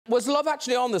Was Love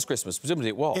Actually on this Christmas? Presumably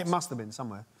it was. It must have been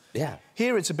somewhere. Yeah.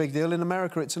 Here it's a big deal. In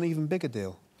America, it's an even bigger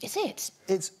deal. Is it?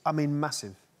 It's, I mean,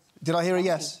 massive. Did I hear a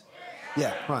yes?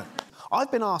 Yeah, right.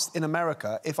 I've been asked in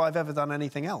America if I've ever done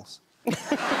anything else.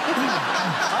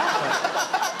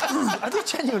 I did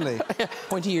genuinely.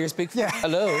 Pointy ears, big... Yeah.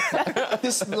 Hello.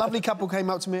 This lovely couple came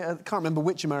up to me at, I can't remember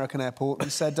which American airport,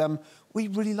 and said, we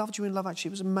really loved you in Love Actually.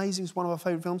 It was amazing. It's one of our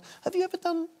favourite films. Have you ever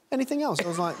done anything else? I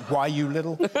was like, why, you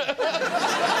little...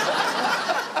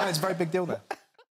 And it's a very big deal there.